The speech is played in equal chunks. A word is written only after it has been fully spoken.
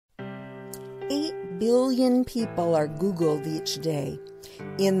8 billion people are Googled each day.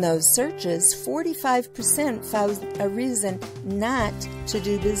 In those searches, 45% found a reason not to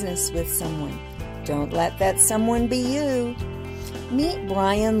do business with someone. Don't let that someone be you. Meet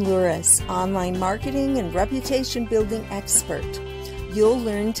Brian Luris, online marketing and reputation building expert. You'll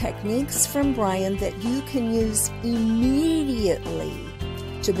learn techniques from Brian that you can use immediately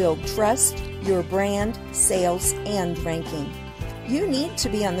to build trust, your brand, sales, and ranking. You need to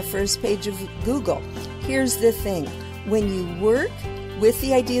be on the first page of Google. Here's the thing. When you work with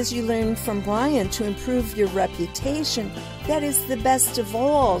the ideas you learned from Brian to improve your reputation, that is the best of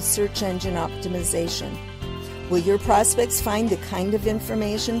all search engine optimization. Will your prospects find the kind of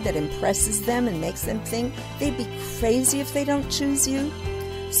information that impresses them and makes them think they'd be crazy if they don't choose you?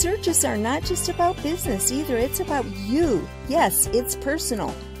 Searches are not just about business either. It's about you. Yes, it's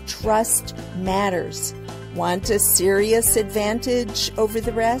personal. Trust matters. Want a serious advantage over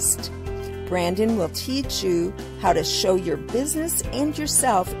the rest? Brandon will teach you how to show your business and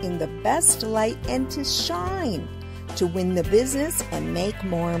yourself in the best light and to shine, to win the business and make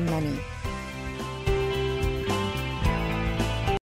more money.